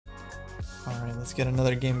let's get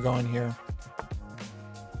another game going here.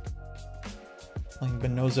 Playing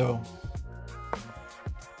Benozo.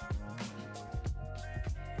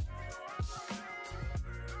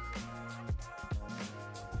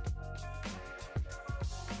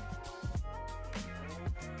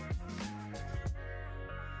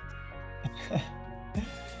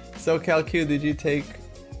 So CalQ, did you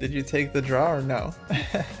take the draw or no?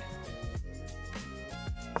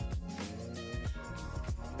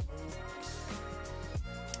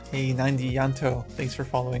 Hey 90 Yanto, thanks for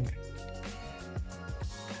following.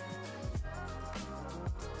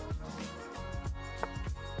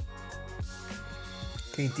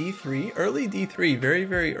 Okay, D3, early D3, very,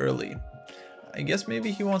 very early. I guess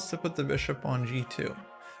maybe he wants to put the bishop on G2.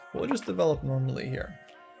 We'll just develop normally here.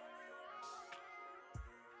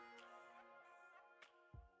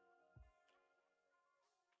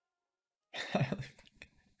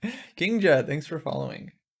 King Jet, thanks for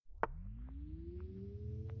following.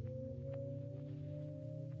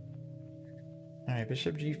 Alright,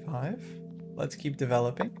 bishop G5. Let's keep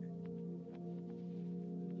developing.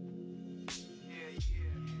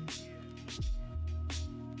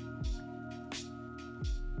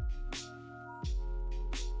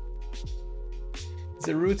 Is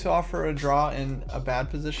it rude to offer a draw in a bad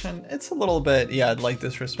position? It's a little bit, yeah, like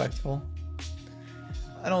disrespectful.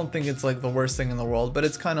 I don't think it's like the worst thing in the world, but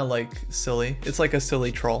it's kind of like silly. It's like a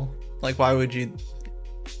silly troll. Like, why would you...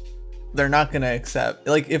 They're not going to accept.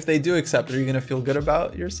 Like, if they do accept, are you going to feel good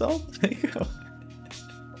about yourself?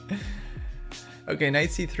 Okay, knight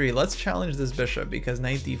c3. Let's challenge this bishop because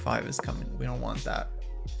knight d5 is coming. We don't want that.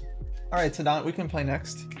 Alright, Sadan, we can play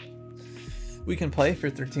next. We can play for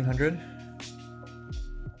 1300.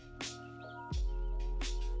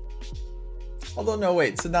 Although, no,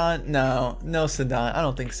 wait, Sadan, no, Sadan, I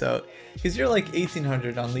don't think so. Because you're like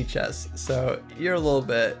 1800 on Lee Chess, so you're a little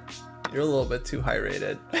bit too high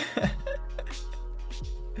rated.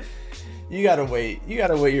 You gotta wait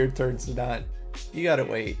your turn, Sadan. You gotta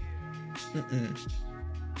wait.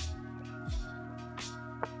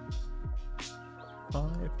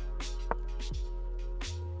 Five.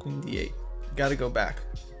 Queen d8. Gotta go back.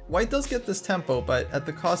 White does get this tempo, but at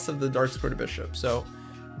the cost of the dark squared bishop, so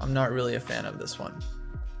I'm not really a fan of this one.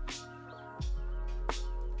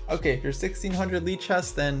 Okay, if you're 1600 Lee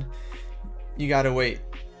Chess, then you gotta wait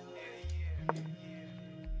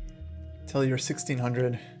till you're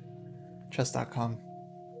 1600 chess.com.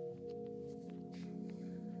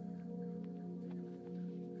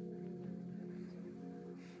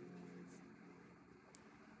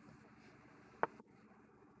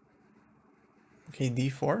 Okay,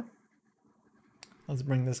 d4. Let's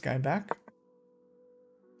bring this guy back.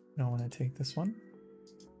 Don't want to take this one.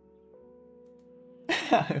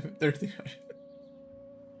 1300.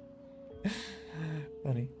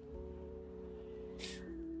 Funny.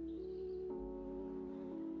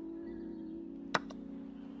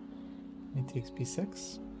 He takes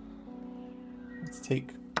b6. Let's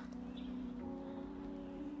take.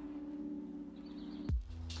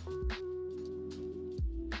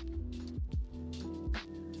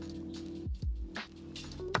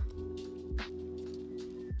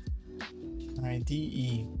 Alright,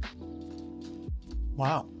 DE.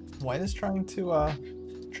 Wow, White is trying to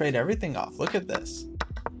trade everything off. Look at this.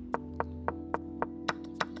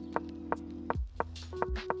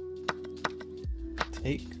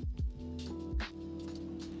 Take.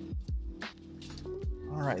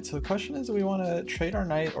 Alright, so the question is, do we want to trade our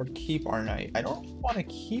knight or keep our knight? I don't want to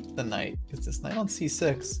keep the knight, because this knight on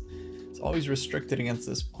c6 is always restricted against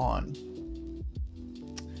this pawn.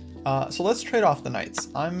 So let's trade off the knights.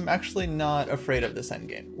 I'm actually not afraid of this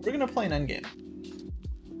endgame. We're going to play an endgame.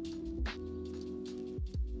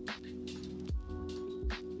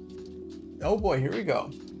 Oh boy, here we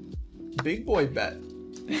go. Big boy bet.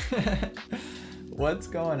 What's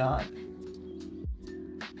going on?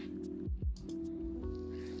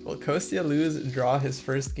 Will Kostya draw his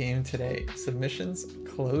first game today? Submissions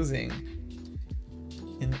closing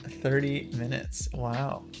in 30 minutes.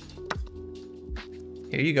 Wow.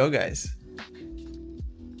 Here you go, guys.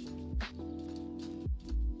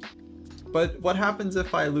 But what happens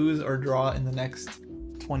if I lose or draw in the next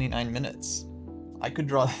 29 minutes? I could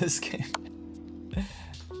draw this game.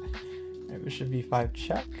 Right, bishop b5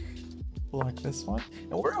 check. Block this one.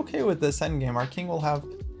 And we're okay with this endgame. Our king will have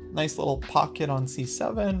nice little pocket on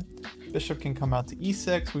c7. Bishop can come out to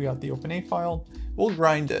e6. We got the open a file. We'll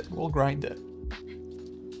grind it. We'll grind it.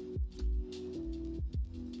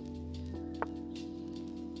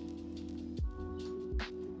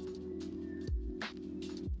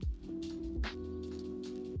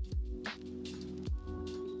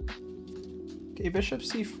 Okay, bishop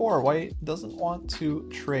c4. White doesn't want to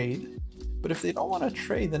trade, but if they don't want to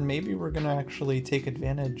trade, then maybe we're gonna actually take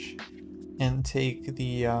advantage and take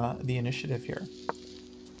the initiative here.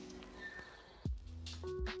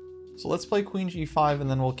 So let's play queen g5, and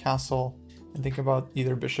then we'll castle and think about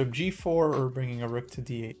either bishop g4 or bringing a rook to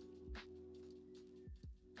d8.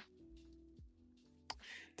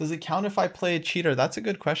 Does it count if I play a cheater? That's a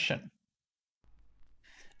good question.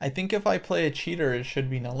 I think if I play a cheater, it should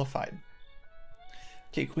be nullified.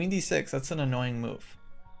 Okay, queen d6, that's an annoying move.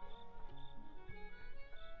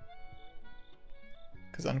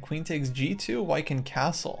 Because on queen takes g2, white can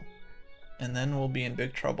castle. And then we'll be in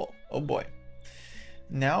big trouble. Oh boy.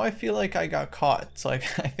 Now I feel like I got caught. So I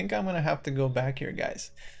think I'm going to have to go back here,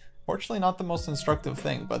 guys. Fortunately, not the most instructive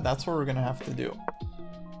thing, but that's what we're going to have to do.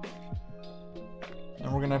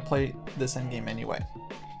 And we're going to play this endgame anyway.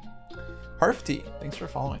 Harfty, thanks for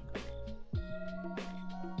following.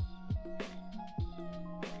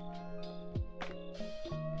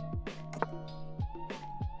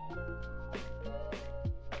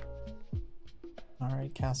 All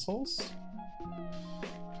right, castles.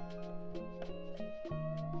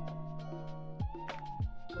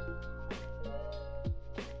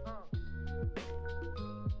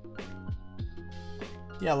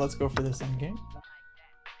 Yeah, let's go for this endgame.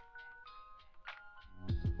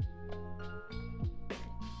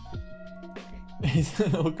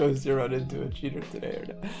 We'll go zeroed into a cheater today.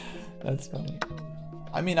 That's funny.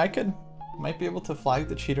 I mean, might be able to flag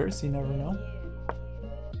the cheaters, you never know.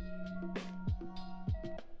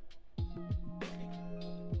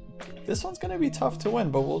 This one's gonna be tough to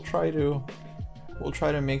win, but we'll try to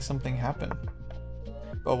make something happen.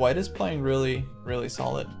 But white is playing really, really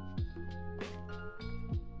solid.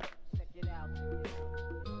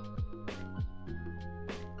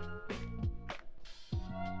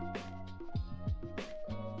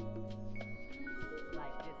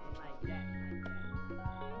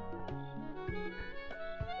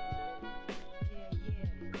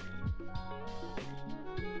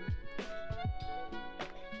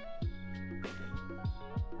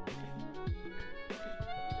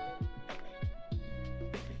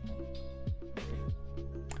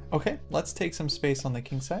 Okay, let's take some space on the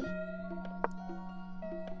king side.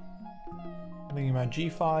 I'm thinking about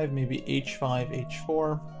g5, maybe h5,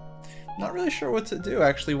 h4. Not really sure what to do,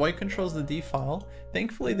 actually. White controls the d file.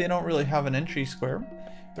 Thankfully, they don't really have an entry square,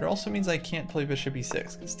 but it also means I can't play bishop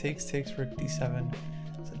e6, because takes, rook d7.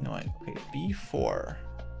 It's annoying. Okay, b4.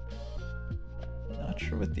 Not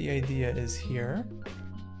sure what the idea is here.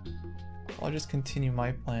 I'll just continue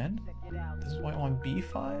my plan. Does white want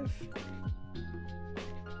b5?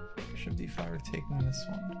 Bishop d5 or taking this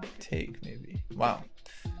one? Take, maybe. Wow.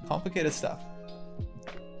 Complicated stuff.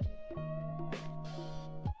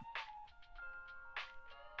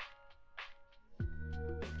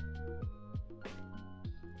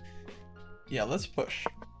 Yeah, let's push.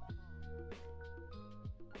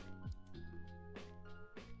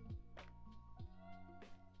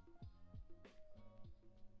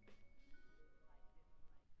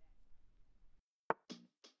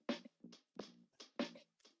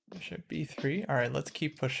 Bishop b3. All right, let's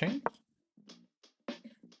keep pushing.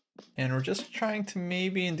 And we're just trying to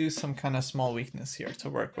maybe induce some kind of small weakness here to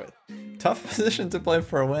work with. Tough position to play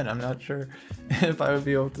for a win. I'm not sure if I would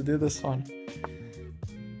be able to do this one.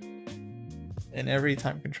 In every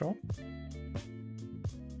time control.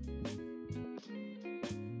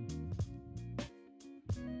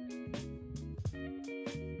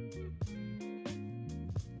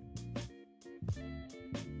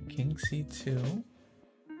 King c2.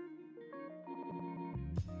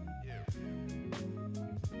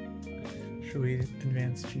 Should we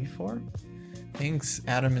advance g4? Thanks,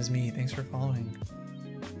 Adam is me. Thanks for following.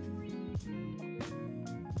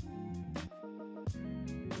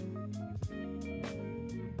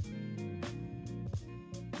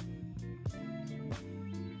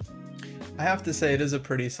 I have to say it is a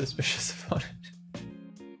pretty suspicious opponent.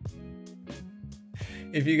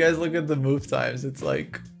 If you guys look at the move times, it's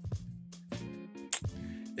like,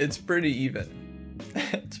 it's pretty even.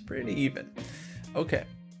 It's pretty even. Okay.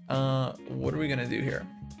 What are we gonna do here?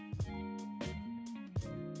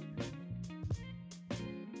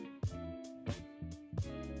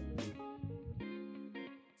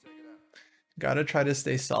 Gotta try to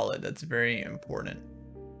stay solid. That's very important.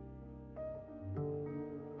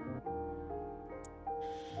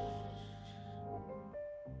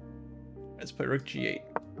 Let's play rook g8.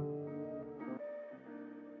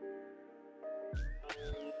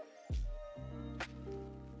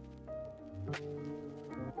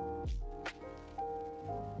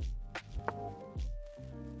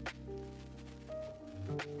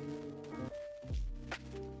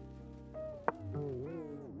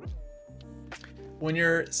 when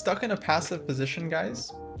you're stuck in a passive position,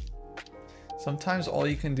 guys, sometimes all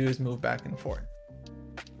you can do is move back and forth.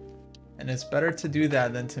 And it's better to do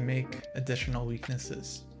that than to make additional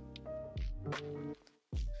weaknesses.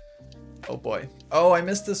 Oh boy. Oh, I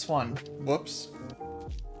missed this one. Whoops.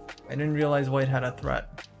 I didn't realize white had a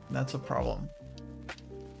threat. That's a problem.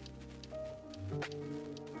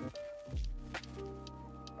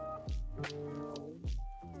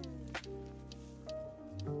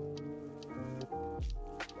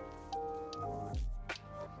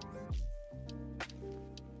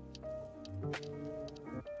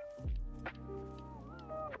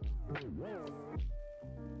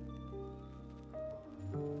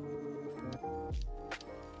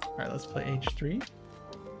 All right, let's play h3.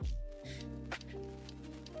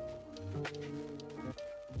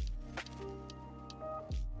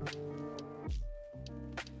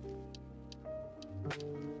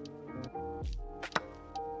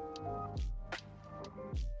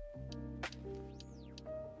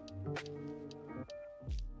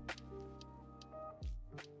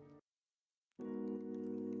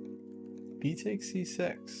 B takes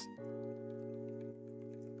c6.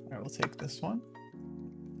 All right, we'll take this one.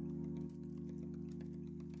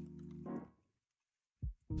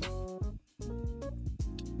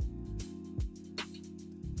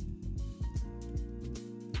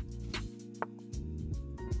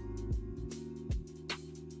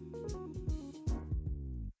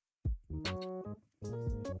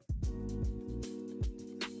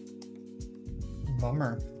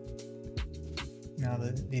 Bummer. Now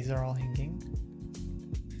that these are all hanging.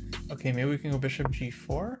 Okay, maybe we can go bishop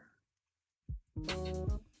g4.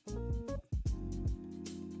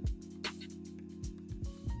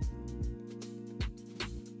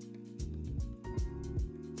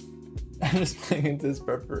 I'm just playing into this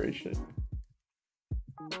preparation.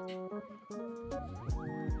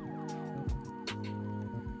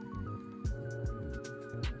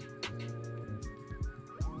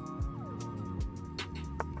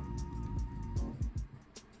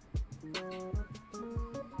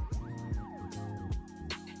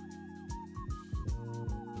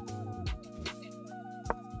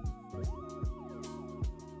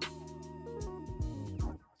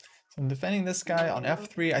 I'm defending this guy on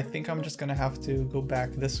f3. I think I'm just gonna have to go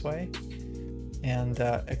back this way and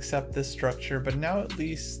accept this structure, but now at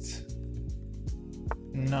least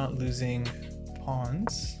I'm not losing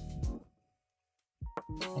pawns.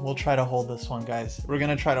 We'll try to hold this one, guys. We're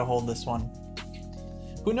gonna try to hold this one.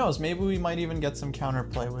 Who knows, maybe we might even get some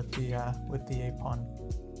counterplay with the a pawn.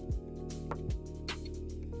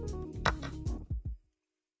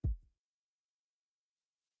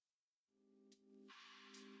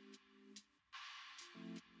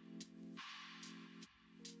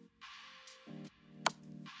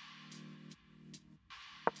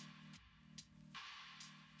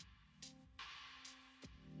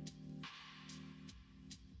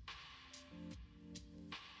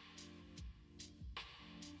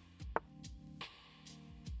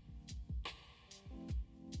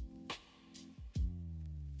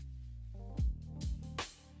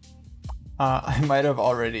 I might have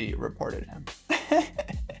already reported him.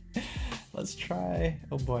 Let's try.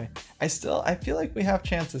 Oh boy. I feel like we have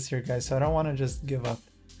chances here, guys, so I don't want to just give up.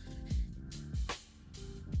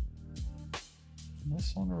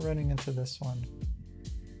 This one, we're running into this one.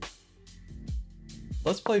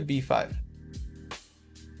 Let's play b5.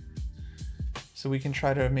 So we can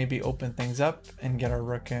try to maybe open things up and get our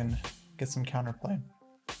rook in, get some counterplay.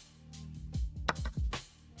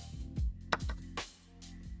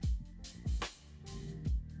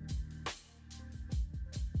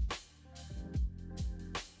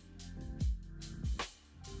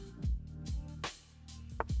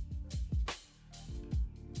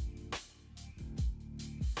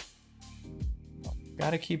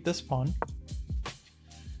 Gotta keep this pawn.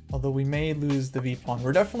 Although we may lose the v-pawn.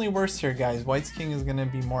 We're definitely worse here, guys. White's king is gonna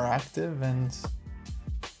be more active and...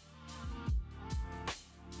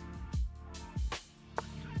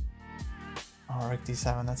 Oh, rook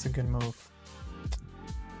d7, that's a good move.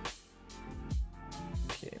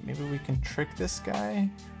 Okay, maybe we can trick this guy.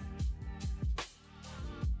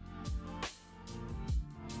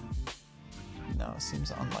 No, seems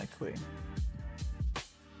unlikely.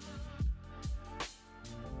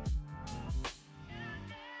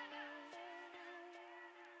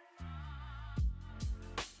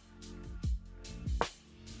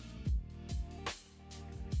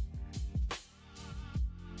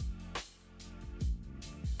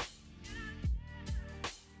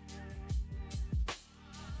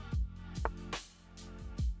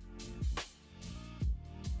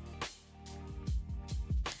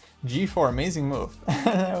 G4, amazing move.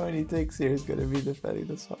 When he takes here, he's gonna be defending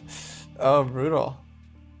this one. Oh, brutal.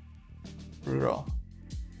 Brutal.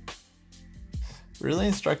 Really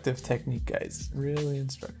instructive technique, guys. Really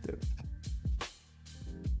instructive.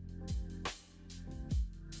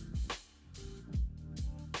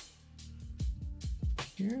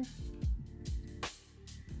 Here.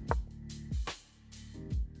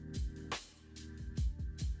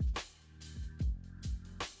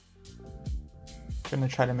 Gonna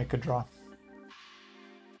try to make a draw.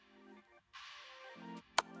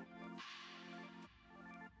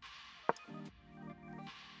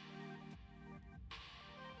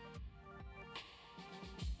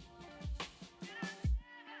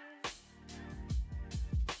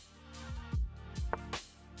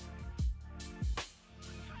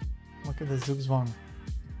 Look at the Zugzwang.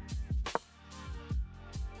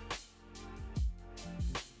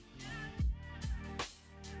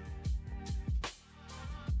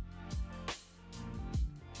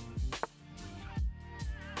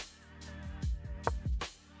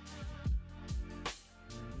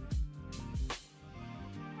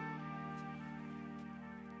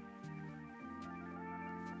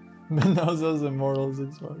 Minozo's Immortal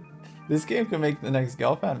Zugzwang. This game could make the next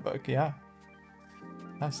Gelfand book, yeah.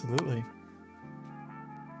 Absolutely.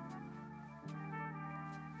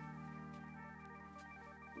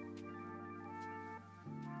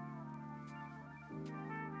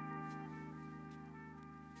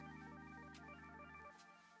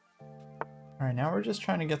 Alright, now we're just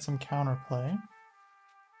trying to get some counterplay.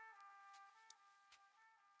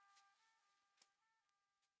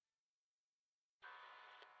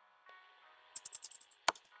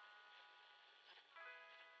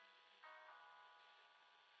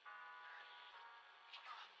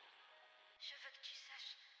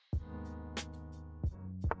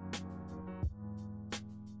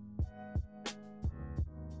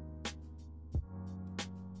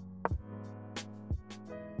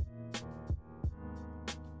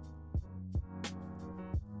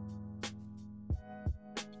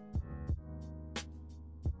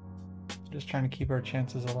 Just trying to keep our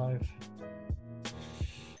chances alive.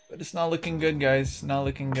 But it's not looking good, guys. Not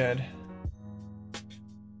looking good.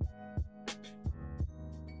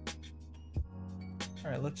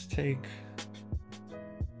 Alright, let's take...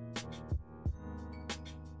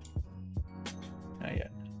 Not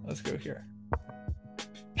yet. Let's go here.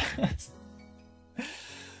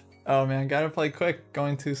 Oh man, gotta play quick.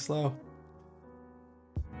 Going too slow.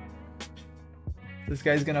 This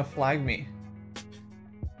guy's gonna flag me.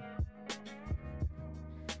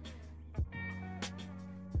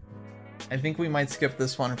 I think we might skip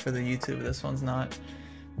this one for the YouTube. This one's not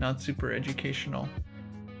super educational.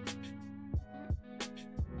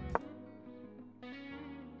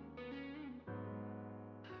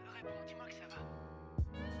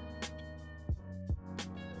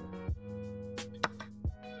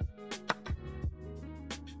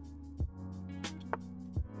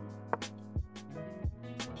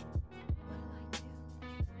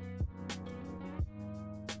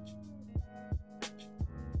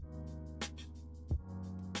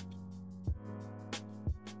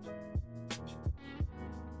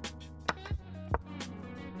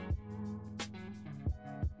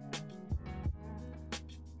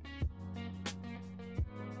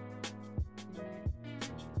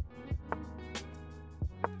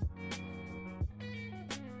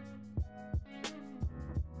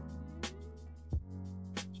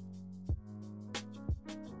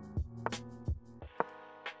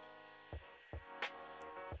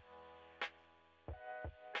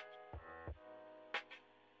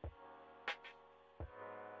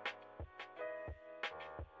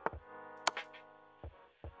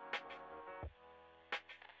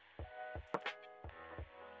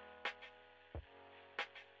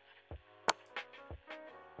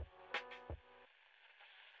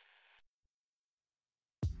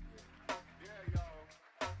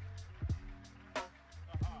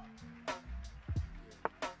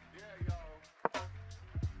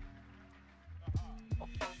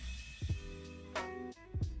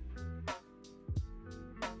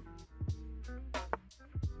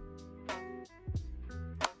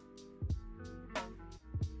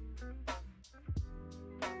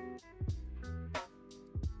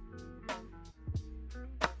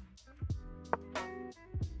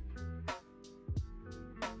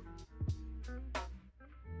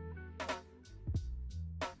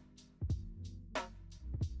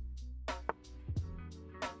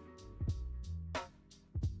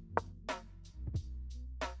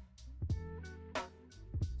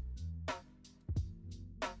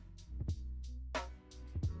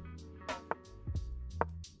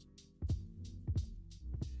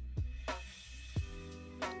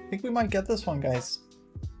 I think we might get this one, guys.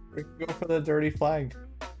 We can go for the dirty flag.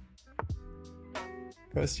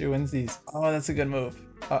 Kostya wins these. Oh, that's a good move.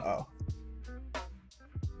 Uh-oh.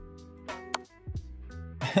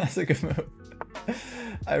 That's a good move.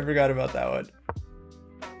 I forgot about that one.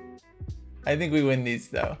 I think we win these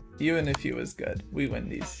though. Even if he was good, we win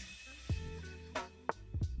these.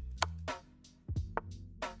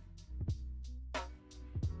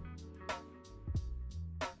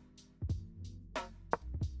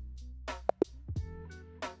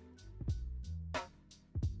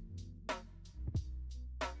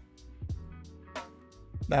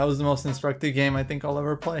 That was the most instructive game I think I'll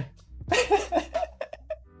ever play.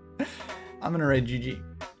 I'm gonna rate GG.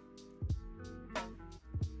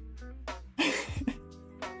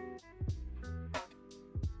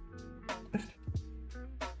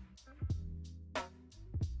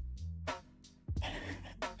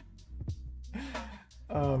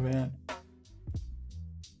 Oh man.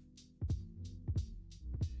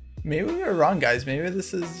 Maybe we were wrong, guys. Maybe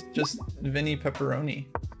this is just Vinny Pepperoni.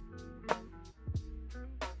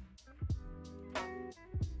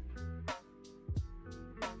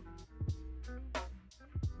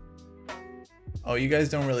 Oh, you guys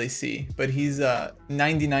don't really see, but he's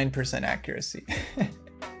 99% accuracy.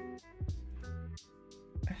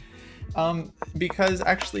 Because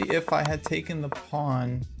actually if I had taken the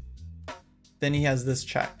pawn, then he has this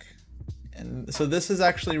check. And so this is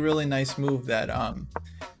actually a really nice move that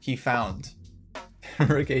he found.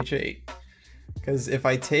 Rook h8. Because if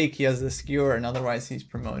I take, he has the skewer, and otherwise he's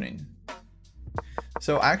promoting.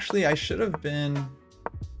 So actually I should have been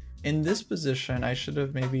in this position. I should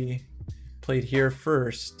have maybe played here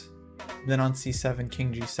first, then on c7,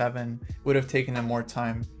 king g7. Would have taken him more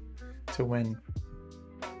time to win.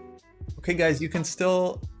 Okay guys, you can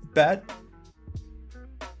still bet.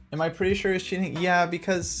 Am I pretty sure he's cheating? Yeah,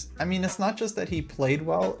 because I mean, it's not just that he played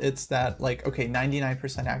well, it's that like, okay,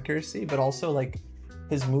 99% accuracy, but also like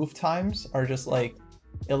his move times are just like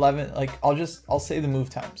 11, like I'll say the move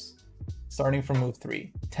times. Starting from move 3,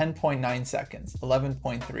 10.9 seconds,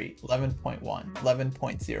 11.3, 11.1,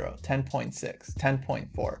 11.0, 10.6,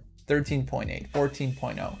 10.4, 13.8,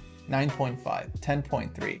 14.0, 9.5,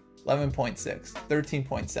 10.3, 11.6,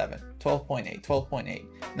 13.7, 12.8, 12.8,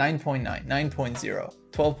 9.9, 9.0,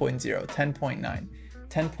 12.0, 10.9,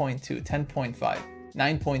 10.2, 10.5,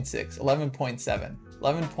 9.6, 11.7,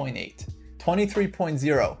 11.8,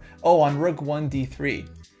 23.0. Oh, on rook 1d3.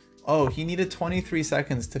 Oh, he needed 23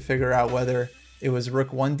 seconds to figure out whether it was rook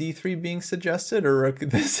 1d3 being suggested or rook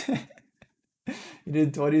this. He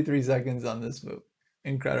did 23 seconds on this move.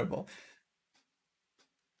 Incredible.